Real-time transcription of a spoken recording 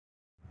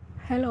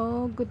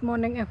Hello, good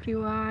morning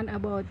everyone.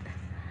 About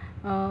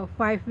 5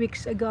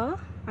 weeks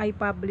ago, I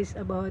published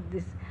about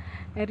this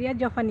Eria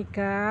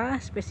javanica,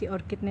 species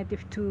orchid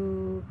native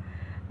to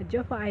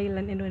Java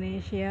Island,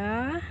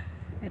 Indonesia.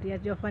 Eria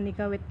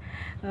javanica with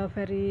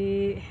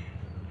very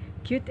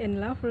cute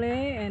and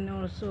lovely, and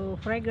also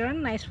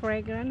fragrant, nice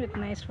fragrant with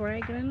nice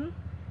fragrance.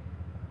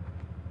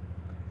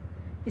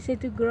 Easy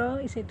to grow,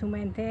 easy to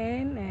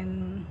maintain,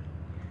 and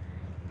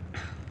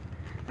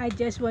I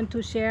just want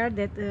to share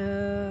that.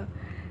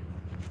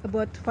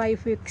 About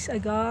 5 weeks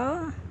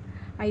ago,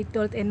 I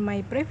told in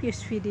my previous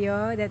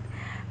video that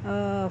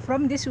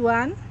from this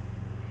one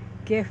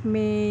gave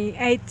me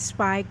 8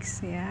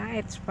 spikes. Yeah,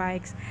 8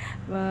 spikes.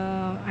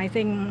 I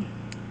think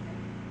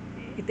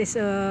it is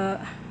a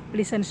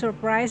pleasant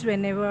surprise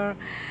whenever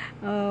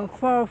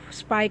 4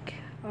 spikes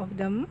of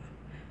them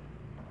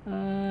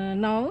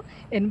now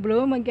in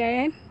bloom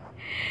again.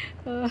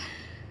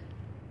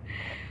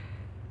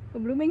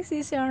 Blooming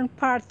season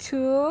part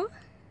 2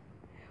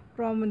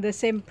 from the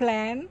same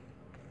plant.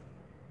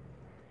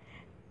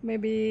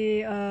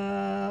 Maybe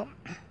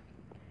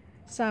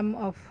some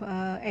of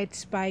 8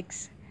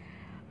 spikes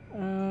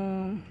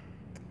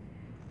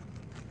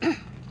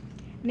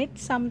need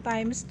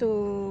sometimes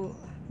to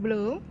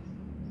bloom,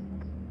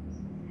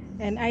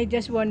 and I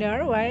just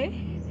wonder why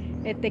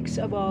it takes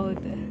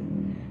about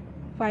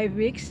 5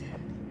 weeks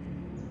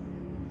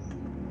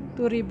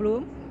to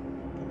rebloom.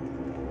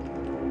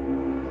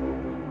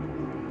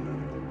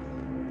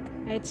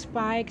 8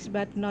 spikes,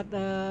 but not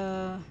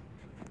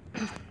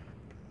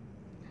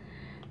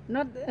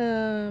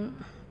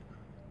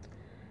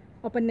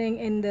opening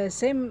in the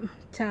same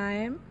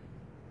time.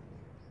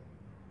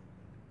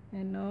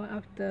 And now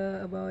after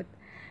about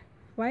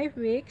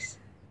 5 weeks,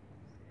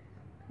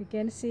 you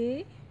can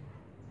see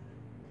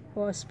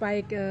 4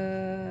 spikes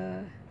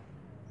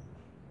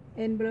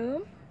in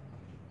bloom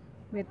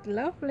with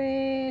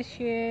lovely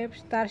shape,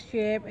 star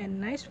shape,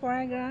 and nice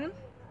fragrance.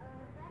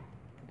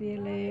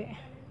 Really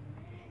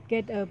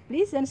get a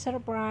pleasant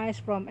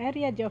surprise from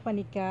Eria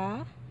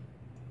javanica.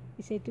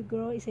 Easy to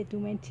grow, easy to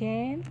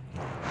maintain.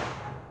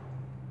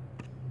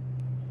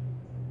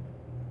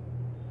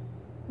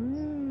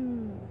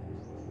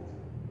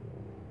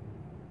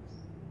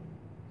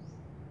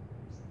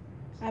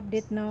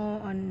 Update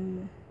now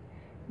on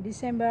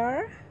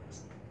December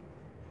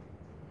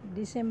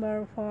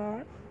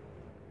 4th,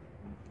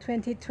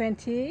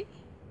 2020,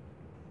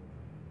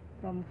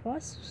 from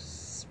first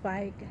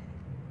spike.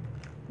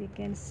 You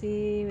can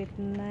see with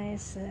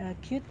nice,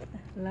 cute,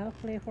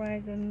 lovely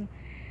fragrant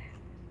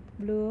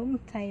bloom,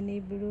 tiny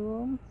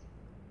bloom.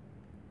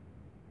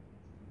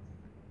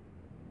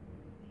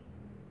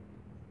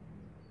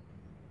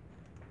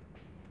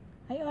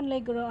 I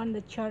only grow on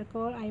the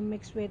charcoal. I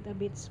mix with a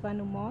bit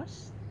sphagnum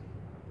moss,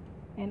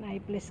 and I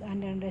place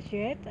under the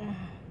shade.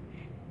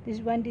 This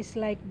one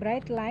dislike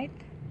bright light,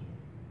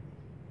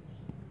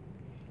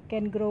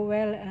 can grow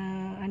well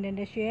under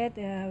the shade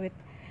with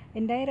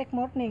indirect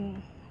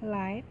morning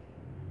light.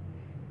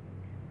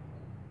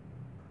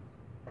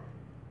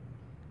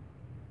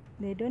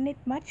 They don't need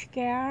much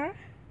care.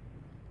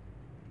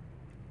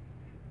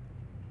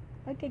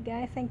 Okay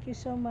guys, thank you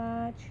so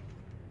much.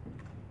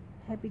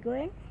 Happy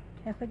growing.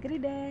 Have a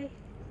great day.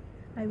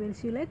 I will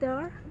see you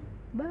later.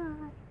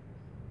 Bye.